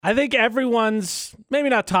I think everyone's, maybe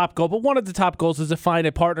not top goal, but one of the top goals is to find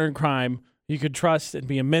a partner in crime you could trust and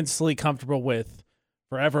be immensely comfortable with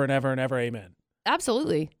forever and ever and ever. Amen.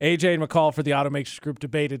 Absolutely. AJ and McCall for the Automakers Group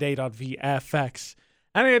Debate At on VFX.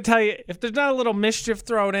 I'm going to tell you, if there's not a little mischief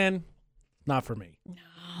thrown in, not for me.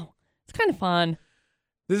 No. It's kind of fun.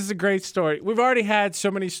 This is a great story. We've already had so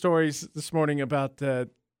many stories this morning about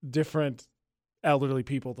different elderly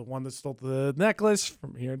people. The one that stole the necklace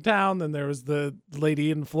from here in town. Then there was the lady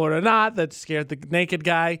in Florida that scared the naked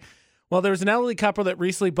guy. Well, there was an elderly couple that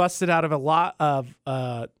recently busted out of a locked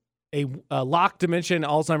dementia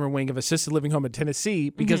Alzheimer wing of assisted living home in Tennessee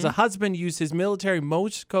because the husband used his military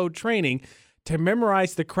Morse code training to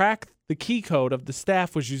memorize the key code of the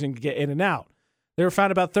staff was using to get in and out. They were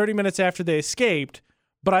found about 30 minutes after they escaped,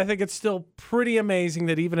 but I think it's still pretty amazing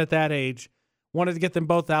that even at that age, wanted to get them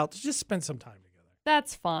both out to just spend some time together.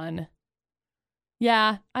 That's fun.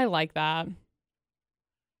 Yeah, I like that.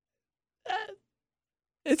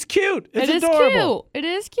 It's cute. It's adorable. It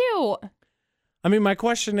is cute. I mean, my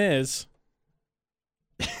question is,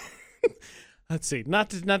 let's see,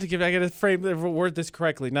 not to give, I got to word this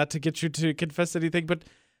correctly, not to get you to confess anything, but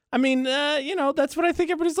I mean, that's what I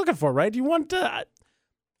think everybody's looking for, right? You want, I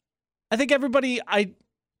think everybody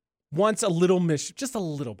wants a little mischief, just a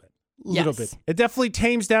little bit. Little bit. It definitely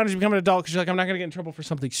tames down as you become an adult because you're like, I'm not going to get in trouble for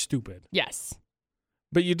something stupid. Yes.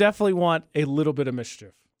 But you definitely want a little bit of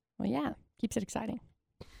mischief. Well, yeah. Keeps it exciting.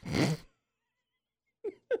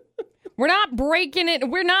 We're not breaking it.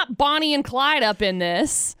 We're not Bonnie and Clyde up in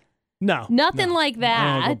this. No. Nothing like that.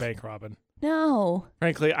 I don't go bank robbing. No.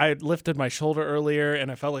 Frankly, I lifted my shoulder earlier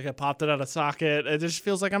and I felt like I popped it out of socket. It just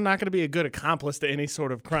feels like I'm not going to be a good accomplice to any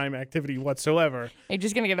sort of crime activity whatsoever. You're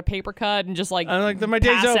just going to get a paper cut and just like my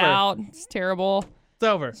day's pass over. out. It's terrible. It's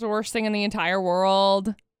over. It's the worst thing in the entire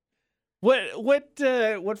world.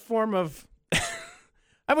 What form of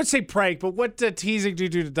I would say prank, but what teasing do you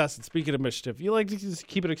do to Dustin? Speaking of mischief, you like to just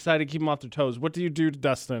keep it excited, keep him off their toes. What do you do to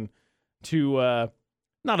Dustin to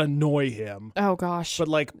not annoy him? Oh gosh, but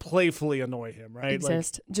like playfully annoy him, right?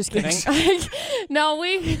 Exist. Just kidding. No,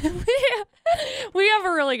 we have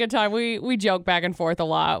a really good time. We joke back and forth a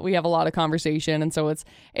lot. We have a lot of conversation, and so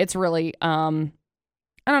it's really I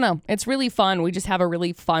don't know. It's really fun. We just have a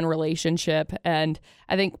really fun relationship, and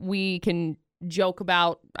I think we can joke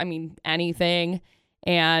about anything.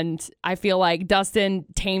 And I feel like Dustin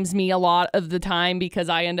tames me a lot of the time because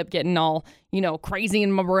I end up getting all, crazy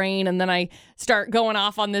in my brain. And then I start going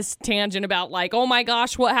off on this tangent about like, oh my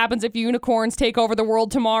gosh, what happens if unicorns take over the world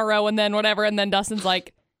tomorrow? And then whatever. And then Dustin's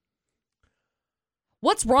like,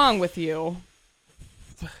 what's wrong with you?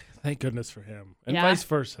 Thank goodness for him. And vice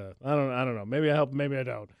versa. I don't know. Maybe I help, maybe I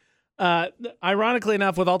don't. Ironically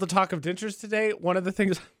enough, with all the talk of dentures today, one of the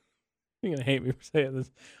things, you're going to hate me for saying this.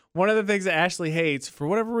 One of the things that Ashley hates, for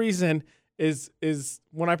whatever reason, is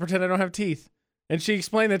when I pretend I don't have teeth. And she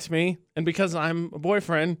explained it to me, and because I'm a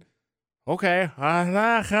boyfriend, okay.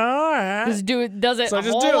 Just does it a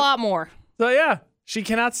whole lot more. So yeah, she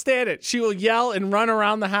cannot stand it. She will yell and run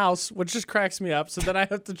around the house, which just cracks me up, so then I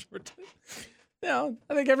have to I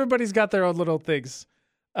think everybody's got their own little things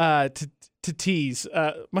to tease.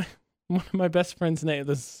 One of my best friend's name,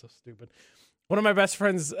 this is so stupid. One of my best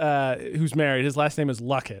friends who's married, his last name is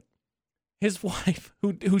Luckett. His wife,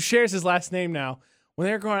 who shares his last name now, when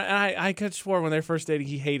they're growing, and I could swore when they're first dating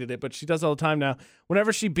he hated it, but she does all the time now.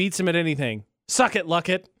 Whenever she beats him at anything, suck it,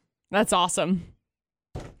 Luckett. That's awesome.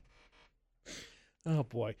 Oh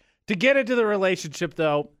boy. To get into the relationship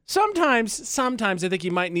though, sometimes I think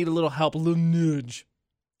you might need a little help, a little nudge.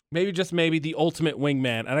 Maybe just maybe the ultimate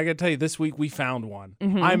wingman. And I gotta tell you, this week we found one.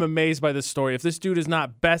 Mm-hmm. I'm amazed by this story. If this dude is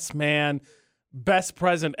not best man, best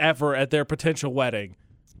present ever at their potential wedding.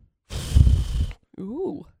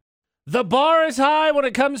 Ooh. The bar is high when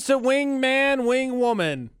it comes to wingman,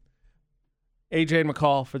 wingwoman. AJ and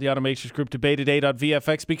McCall for the Automakers Group Debate At on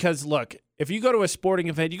VFX. Because, look, if you go to a sporting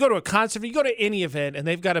event, you go to a concert, you go to any event, and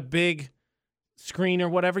they've got a big screen or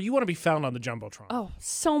whatever, you want to be found on the Jumbotron. Oh,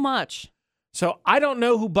 so much. So I don't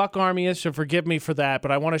know who Buck Army is, so forgive me for that,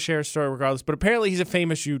 but I want to share a story regardless. But apparently he's a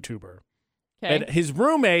famous YouTuber. Okay. And his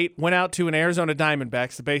roommate went out to an Arizona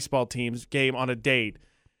Diamondbacks, the baseball team's game, on a date.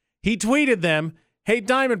 He tweeted them, "Hey,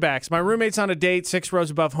 Diamondbacks, my roommate's on a date 6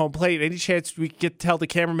 rows above home plate. Any chance we could tell the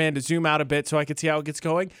cameraman to zoom out a bit so I could see how it gets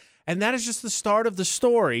going?" And that is just the start of the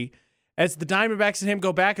story as the Diamondbacks and him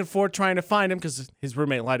go back and forth trying to find him because his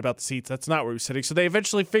roommate lied about the seats. That's not where he was sitting. So they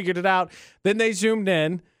eventually figured it out. Then they zoomed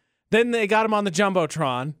in. Then they got him on the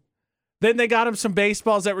Jumbotron. Then they got him some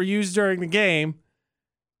baseballs that were used during the game.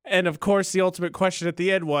 And, of course, the ultimate question at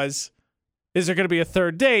the end was, is there going to be a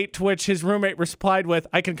third date? To which his roommate replied with,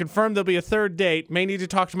 I can confirm there'll be a third date. May need to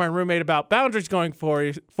talk to my roommate about boundaries going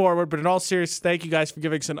forward, but in all seriousness, thank you guys for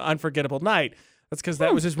giving us an unforgettable night. That's because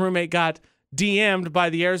that was his roommate got DM'd by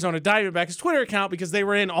the Arizona Diamondbacks Twitter account because they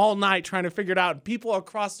were in all night trying to figure it out. And people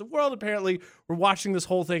across the world apparently were watching this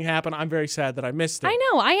whole thing happen. I'm very sad that I missed it. I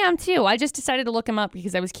know, I am too. I just decided to look him up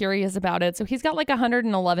because I was curious about it. So he's got like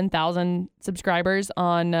 111,000 subscribers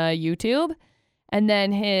on YouTube. And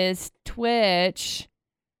then his Twitch,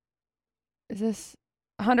 is this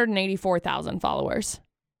 184,000 followers.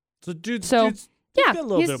 So dude's yeah,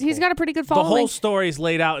 he's got a pretty good following. The whole story is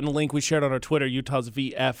laid out in the link we shared on our Twitter, Utah's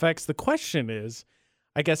VFX. The question is,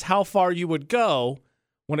 I guess, how far you would go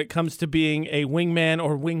when it comes to being a wingman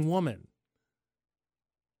or wingwoman.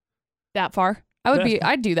 That far?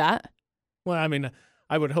 I'd do that. Well, I mean,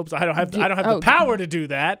 I would hope so. I don't have the power to do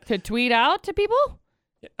that. To tweet out to people?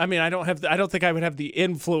 I mean, I don't think I would have the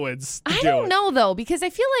influence to I don't know though, because I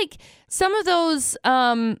feel like some of those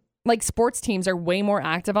like sports teams are way more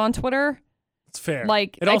active on Twitter. It's fair.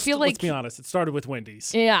 Like, I feel like, like, let's be honest, it started with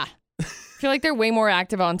Wendy's. Yeah. I feel like they're way more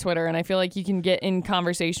active on Twitter, and I feel like you can get in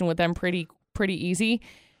conversation with them pretty easy.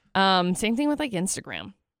 Same thing with like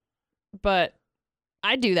Instagram. But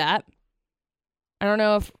I do that. I don't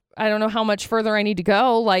know how much further I need to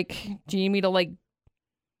go. Like, do you need me to like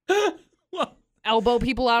elbow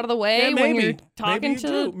people out of the way when you're talking to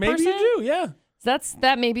the person? Maybe you do, yeah.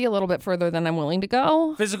 That may be a little bit further than I'm willing to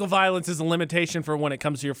go. Physical violence is a limitation for when it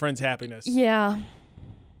comes to your friend's happiness. Yeah.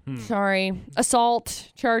 Sorry. Assault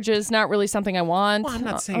charges, not really something I want. Well, I'm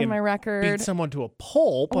not saying on my record. beat someone to a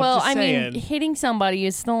pulp. Well, I'm just saying. mean, hitting somebody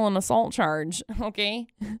is still an assault charge, okay?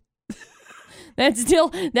 That's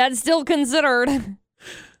still considered.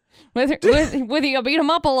 Whether you beat them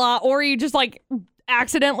up a lot or you just like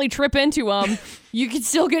accidentally trip into them, you can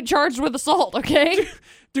still get charged with assault, okay?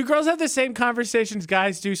 Do girls have the same conversations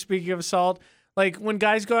guys do, speaking of assault? Like, when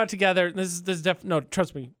guys go out together, no,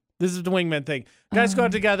 trust me, this is the wingman thing. Guys go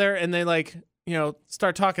out together, and they, like, you know,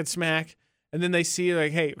 start talking smack, and then they see you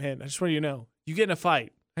like, hey, man, I just want you to know, you get in a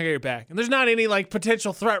fight, I got your back. And there's not any, like,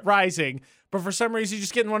 potential threat rising, but for some reason, you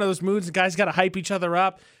just get in one of those moods, and guys got to hype each other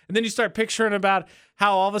up, and then you start picturing about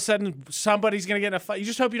how all of a sudden somebody's going to get in a fight. You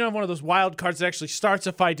just hope you don't have one of those wild cards that actually starts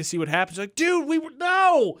a fight to see what happens. You're like, dude,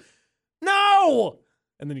 no!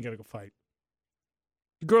 And then you gotta go fight.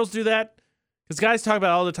 Do girls do that? Because guys talk about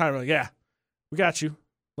it all the time. We're like, yeah, we got you.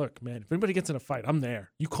 Look, man, if anybody gets in a fight, I'm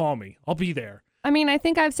there. You call me. I'll be there. I mean, I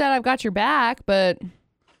think I've said I've got your back, but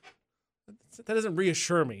that doesn't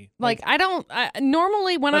reassure me. Like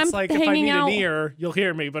normally when I'm like hanging if I need out, an ear, you'll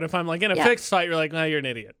hear me. But if I'm like in a fixed fight, you're like, no, you're an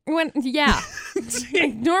idiot. Like,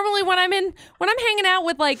 normally when I'm hanging out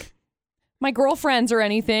with like my girlfriends or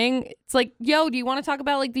anything, it's like, yo, do you want to talk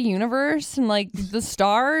about like the universe and like the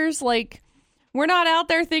stars? Like, we're not out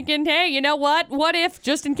there thinking, hey, you know what? What if,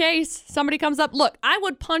 just in case, somebody comes up? Look, I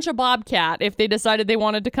would punch a bobcat if they decided they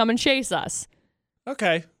wanted to come and chase us.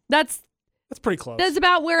 Okay. That's pretty close. That's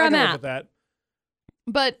about where I'm at. With that.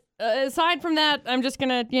 But aside from that, I'm just going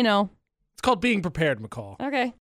to, It's called being prepared, McCall. Okay.